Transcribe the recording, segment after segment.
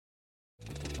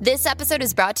This episode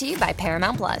is brought to you by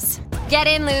Paramount Plus. Get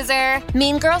in, loser!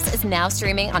 Mean Girls is now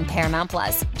streaming on Paramount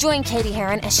Plus. Join Katie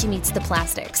Heron as she meets the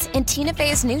plastics in Tina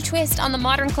Fey's new twist on the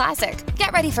modern classic.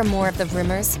 Get ready for more of the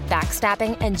rumors,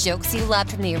 backstabbing, and jokes you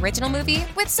loved from the original movie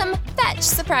with some fetch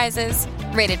surprises.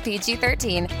 Rated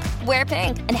PG-13. Wear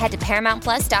pink and head to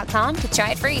ParamountPlus.com to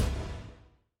try it free.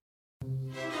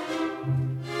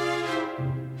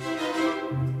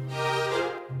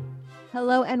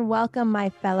 Hello and welcome, my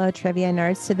fellow trivia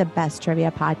nerds, to the best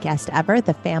trivia podcast ever,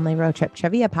 the Family Road Trip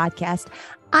Trivia Podcast.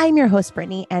 I'm your host,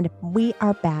 Brittany, and we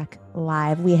are back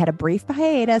live. We had a brief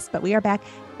hiatus, but we are back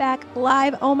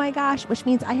live. Oh my gosh, which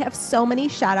means I have so many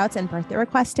shout outs and birthday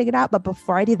requests to get out. But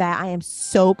before I do that, I am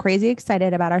so crazy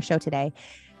excited about our show today.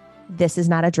 This is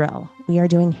not a drill. We are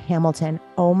doing Hamilton.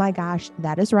 Oh my gosh,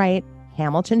 that is right.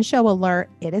 Hamilton show alert.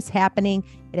 It is happening.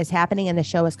 It is happening. And the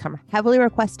show has come heavily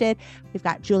requested. We've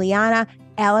got Juliana,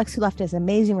 Alex, who left us an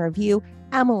amazing review,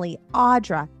 Emily,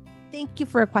 Audra. Thank you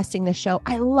for requesting this show.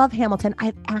 I love Hamilton.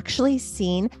 I've actually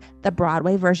seen the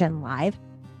Broadway version live.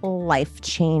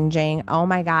 Life-changing. Oh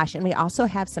my gosh. And we also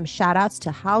have some shout outs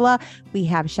to Hala. We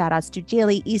have shout outs to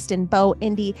Jaylee, Easton, Bo,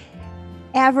 Indy,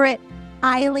 Everett,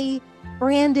 Eiley,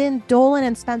 Brandon, Dolan,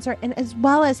 and Spencer, and as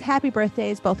well as happy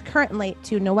birthdays, both current and late,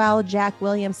 to Noel, Jack,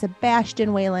 William, Sebastian,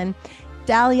 Waylon,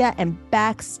 Dahlia, and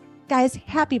Bex. Guys,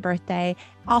 happy birthday.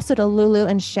 Also to Lulu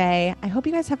and Shay. I hope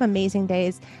you guys have amazing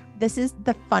days. This is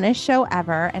the funnest show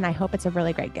ever, and I hope it's a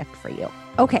really great gift for you.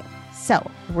 Okay, so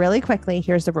really quickly,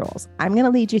 here's the rules. I'm going to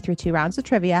lead you through 2 rounds of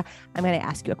trivia. I'm going to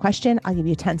ask you a question. I'll give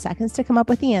you 10 seconds to come up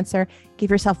with the answer.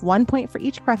 Give yourself 1 point for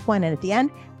each correct one, and at the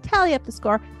end, tally up the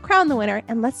score, crown the winner,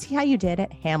 and let's see how you did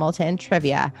at Hamilton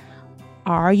Trivia.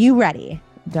 Are you ready?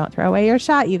 Don't throw away your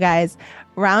shot, you guys.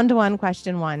 Round 1,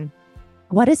 question 1.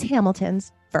 What is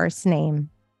Hamilton's first name?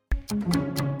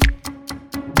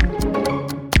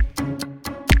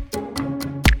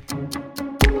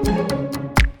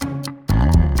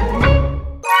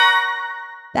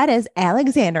 That is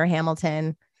Alexander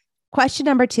Hamilton. Question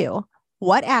number 2.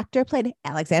 What actor played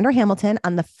Alexander Hamilton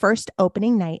on the first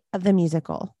opening night of the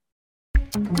musical?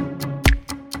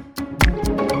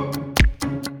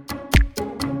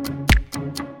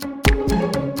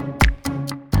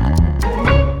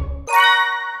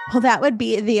 Well, that would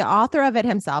be the author of it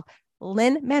himself,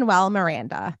 Lin-Manuel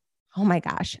Miranda. Oh my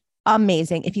gosh.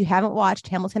 Amazing. If you haven't watched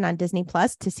Hamilton on Disney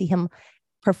Plus to see him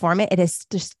perform it, it is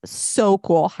just so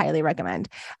cool. Highly recommend.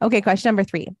 Okay. Question number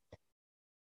 3.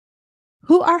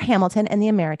 Who are Hamilton and the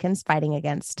Americans fighting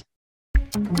against?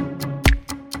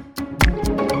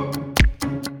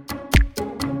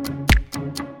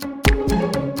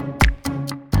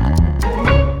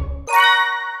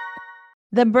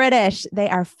 The British. They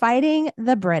are fighting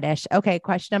the British. Okay,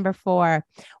 question number 4.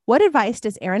 What advice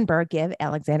does Aaron Burr give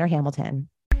Alexander Hamilton?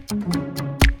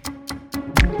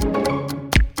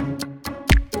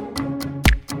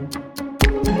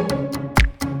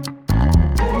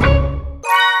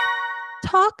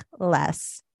 Talk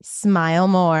less, smile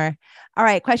more. All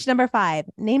right, question number 5.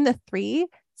 Name the 3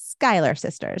 Schuyler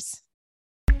sisters.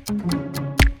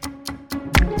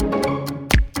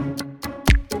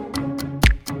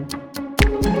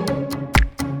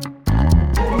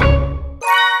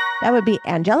 That would be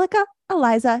Angelica,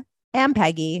 Eliza, and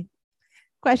Peggy.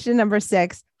 Question number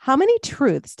 6. How many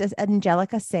truths does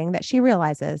Angelica sing that she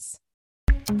realizes?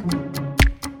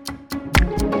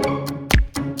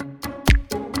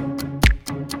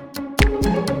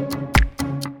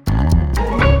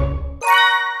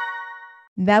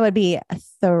 That would be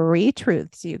 3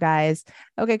 truths, you guys.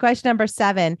 Okay, question number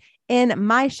 7. In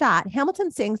My Shot,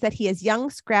 Hamilton sings that he is young,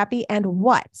 scrappy, and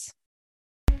what?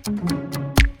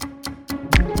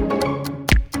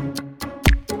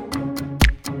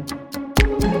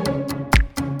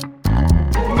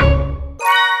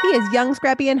 He is young,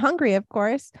 scrappy, and hungry, of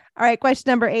course. All right, question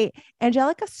number 8.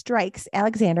 Angelica strikes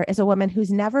Alexander as a woman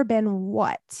who's never been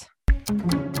what?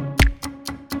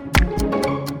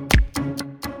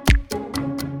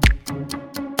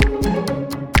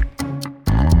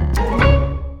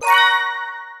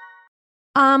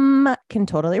 Can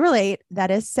totally relate.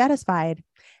 That is satisfied.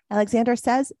 Alexander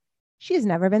says she has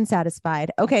never been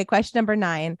satisfied. Okay, question number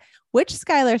 9. Which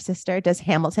Schuyler sister does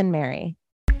Hamilton marry?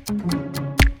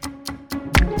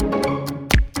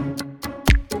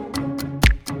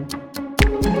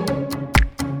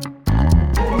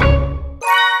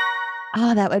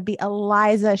 Oh, that would be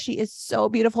Eliza. She is so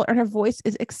beautiful and her voice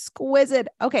is exquisite.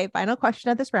 Okay, final question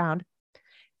of this round.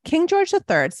 King George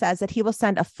III says that he will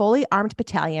send a fully armed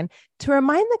battalion to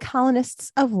remind the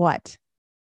colonists of what?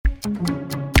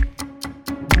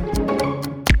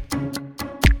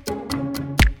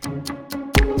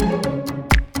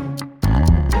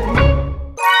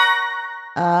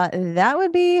 that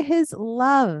would be his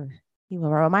love. He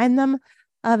will remind them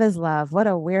of his love. What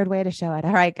a weird way to show it.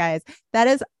 All right, guys, that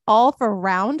is all for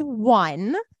round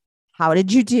 1. How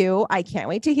did you do? I can't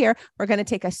wait to hear. We're going to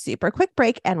take a super quick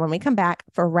break. And when we come back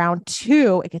for round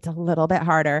 2, it gets a little bit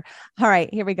harder. All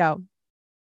right, here we go.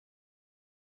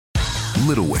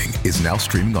 Little Wing is now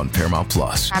streaming on Paramount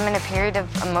Plus. I'm in a period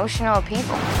of emotional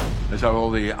upheaval. Is that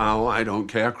all the I don't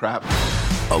care crap?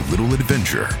 A little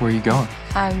adventure. Where are you going?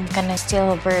 I'm gonna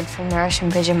steal a bird from the Russian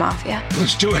pigeon mafia.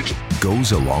 Let's do it.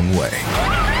 Goes a long way.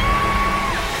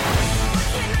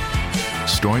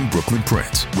 Starring Brooklyn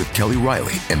Prince with Kelly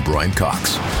Riley and Brian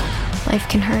Cox. Life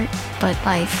can hurt, but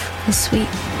life is sweet.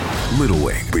 Little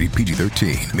Wing, rated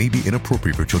PG-13, may be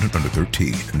inappropriate for children under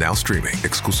 13. Now streaming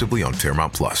exclusively on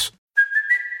Paramount Plus.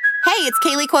 Hey, it's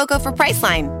Kaylee Cuoco for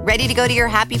Priceline. Ready to go to your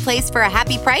happy place for a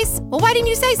happy price? Well, why didn't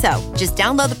you say so? Just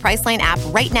download the Priceline app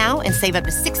right now and save up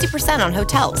to 60% on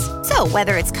hotels. So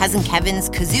whether it's Cousin Kevin's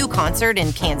Kazoo Concert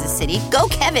in Kansas City, go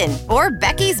Kevin, or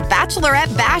Becky's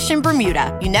Bachelorette Bash in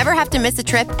Bermuda, you never have to miss a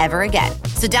trip ever again.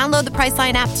 So download the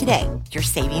Priceline app today. Your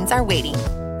savings are waiting.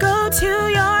 Go to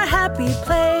your happy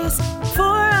place for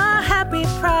a happy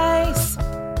price.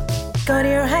 Go to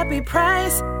your happy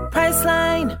price,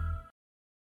 Priceline.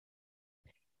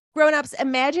 Grown-ups,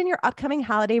 imagine your upcoming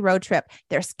holiday road trip.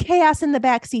 There's chaos in the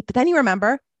backseat, but then you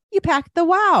remember you packed the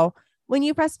wow. When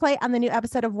you press play on the new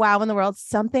episode of Wow in the World,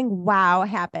 something wow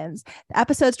happens. The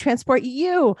episodes transport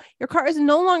you. Your car is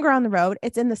no longer on the road.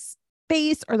 It's in the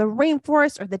space or the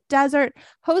rainforest or the desert.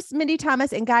 Hosts Mindy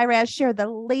Thomas and Guy Raz share the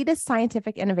latest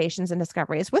scientific innovations and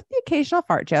discoveries with the occasional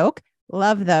fart joke.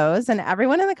 Love those. And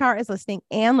everyone in the car is listening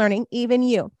and learning, even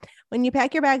you. When you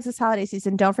pack your bags this holiday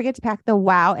season, don't forget to pack the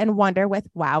wow and wonder with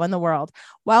Wow in the World.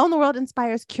 Wow in the World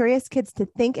inspires curious kids to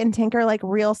think and tinker like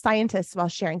real scientists while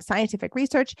sharing scientific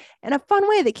research in a fun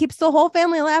way that keeps the whole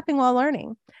family laughing while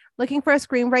learning. Looking for a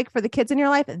screen break for the kids in your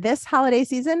life this holiday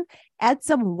season? Add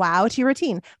some wow to your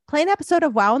routine. Play an episode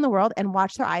of Wow in the World and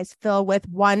watch their eyes fill with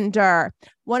wonder.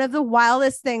 One of the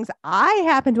wildest things I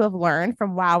happen to have learned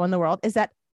from Wow in the World is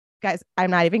that, guys,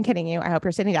 I'm not even kidding you. I hope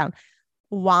you're sitting down.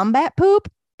 Wombat poop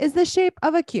is the shape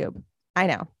of a cube. I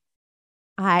know.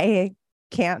 I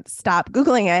can't stop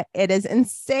Googling it. It is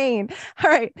insane.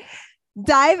 All right.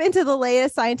 Dive into the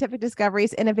latest scientific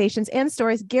discoveries, innovations, and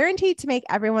stories guaranteed to make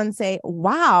everyone say,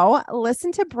 wow.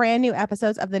 Listen to brand new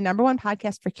episodes of the #1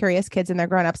 podcast for curious kids and their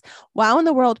grownups, Wow in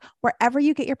the World, wherever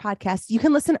you get your podcasts. You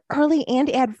can listen early and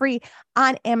ad-free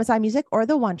on Amazon Music or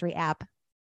the Wondery app.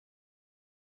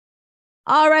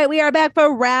 All right, we are back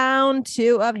for round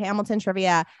 2 of Hamilton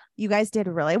Trivia. You guys did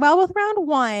really well with round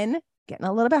 1, getting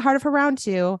a little bit harder for round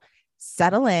 2.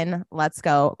 Settle in. Let's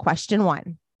go. Question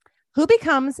 1. Who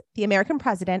becomes the American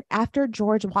president after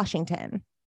George Washington?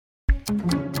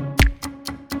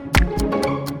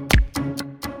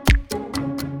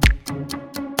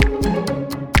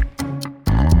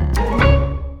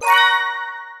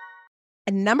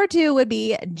 And number 2 would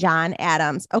be John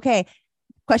Adams. Okay.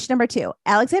 Question number 2.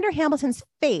 Alexander Hamilton's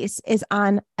face is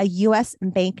on a U.S.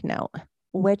 banknote.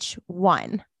 Which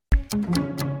one?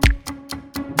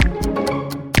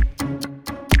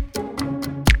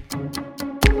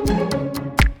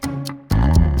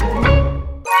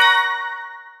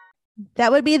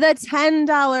 That would be the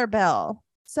 $10 bill.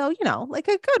 So, you know, like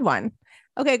a good one.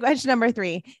 Okay, question number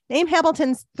 3. Name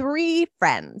Hamilton's 3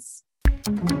 friends.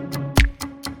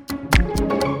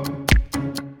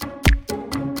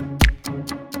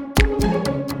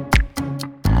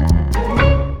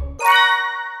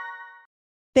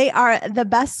 They are the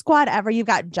best squad ever. You've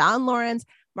got John Lawrence,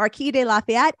 Marquis de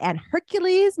Lafayette, and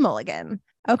Hercules Mulligan.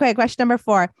 Okay, question number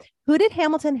 4. Who did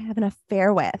Hamilton have an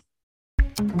affair with?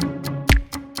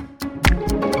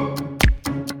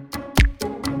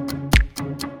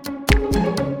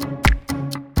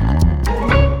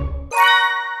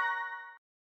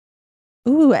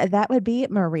 Ooh, that would be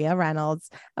Maria Reynolds.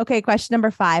 Okay, question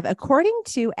number 5. According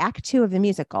to Act 2 of the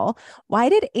musical, why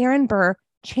did Aaron Burr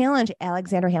challenge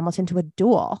Alexander Hamilton to a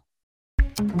duel?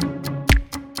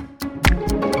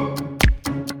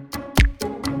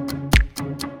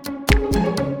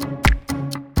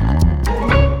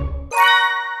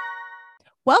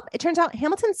 Well, it turns out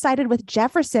Hamilton sided with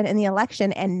Jefferson in the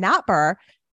election and not Burr.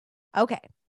 Okay.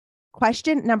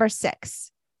 Question number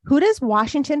 6. Who does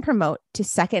Washington promote to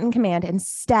second in command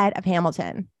instead of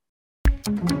Hamilton?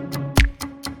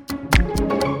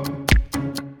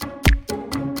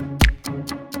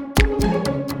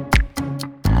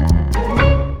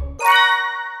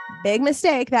 Big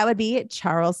mistake. That would be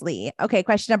Charles Lee. Okay,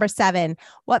 question number 7.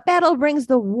 What battle brings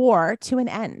the war to an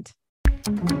end?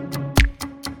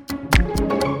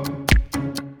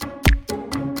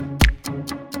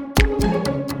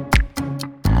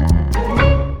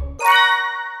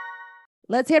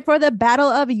 Let's hear it for the Battle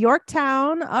of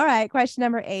Yorktown. All right, question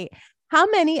number 8. How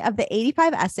many of the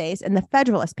 85 essays in the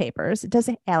Federalist Papers does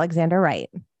Alexander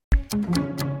write?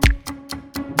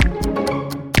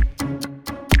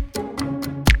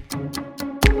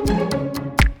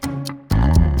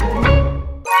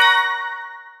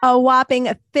 A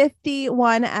whopping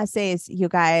 51 essays, you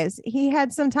guys. He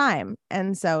had some time.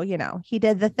 And so, he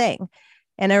did the thing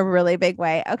in a really big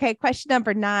way. Okay, question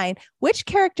number 9. Which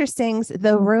character sings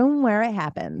The Room Where It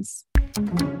Happens?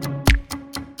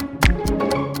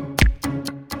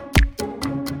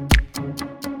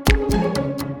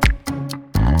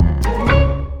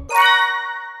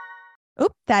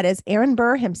 Oop, that is Aaron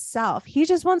Burr himself. He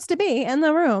just wants to be in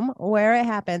the room where it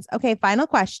happens. Okay, final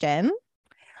question.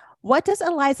 What does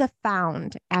Eliza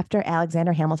found after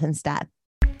Alexander Hamilton's death?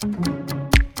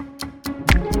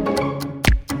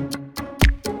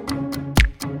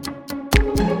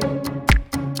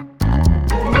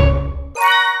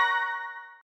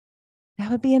 That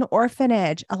would be an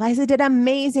orphanage. Eliza did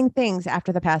amazing things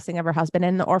after the passing of her husband,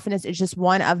 and the orphanage is just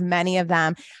one of many of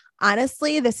them.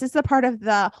 Honestly, this is the part of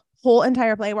the whole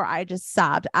entire play where I just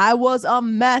sobbed. I was a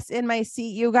mess in my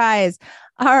seat, you guys.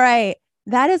 All right.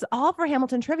 That is all for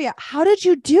Hamilton Trivia. How did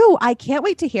you do? I can't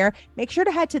wait to hear. Make sure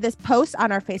to head to this post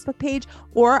on our Facebook page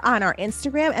or on our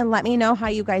Instagram and let me know how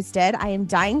you guys did. I am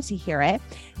dying to hear it.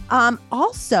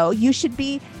 Also, you should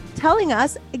be telling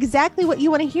us exactly what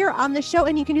you want to hear on the show.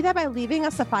 And you can do that by leaving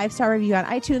us a 5-star review on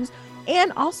iTunes.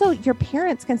 And also your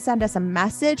parents can send us a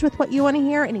message with what you want to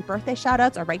hear, any birthday shout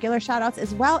outs or regular shout outs,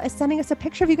 as well as sending us a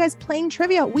picture of you guys playing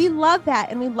trivia. We love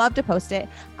that. And we love to post it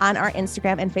on our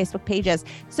Instagram and Facebook pages.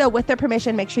 So with their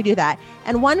permission, make sure you do that.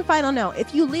 And one final note,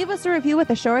 if you leave us a review with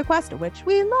a show request, which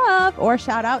we love, or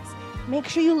shout outs, make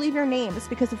sure you leave your names,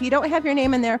 because if you don't have your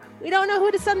name in there, we don't know who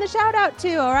to send the shout out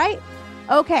to. All right.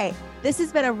 Okay. This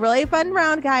has been a really fun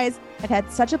round, guys. I've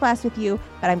had such a blast with you,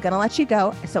 but I'm going to let you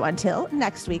go. So until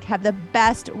next week, have the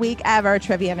best week ever,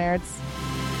 Trivia Nerds.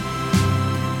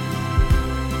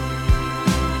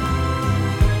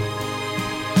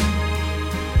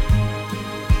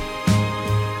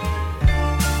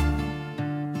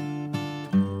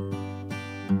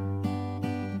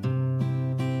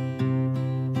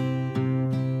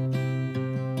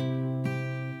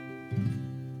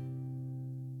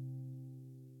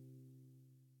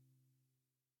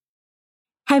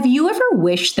 Have you ever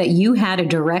wished that you had a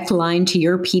direct line to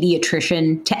your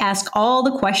pediatrician to ask all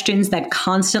the questions that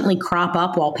constantly crop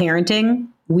up while parenting?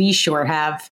 We sure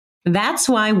have. That's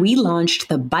why we launched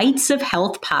the Bites of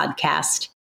Health podcast.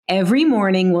 Every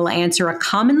morning, we'll answer a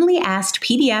commonly asked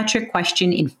pediatric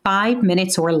question in 5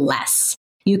 minutes or less.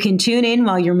 You can tune in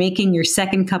while you're making your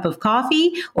second cup of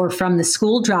coffee or from the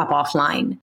school drop-off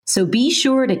line. So be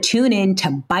sure to tune in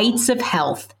to Bites of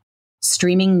Health,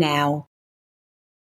 streaming now.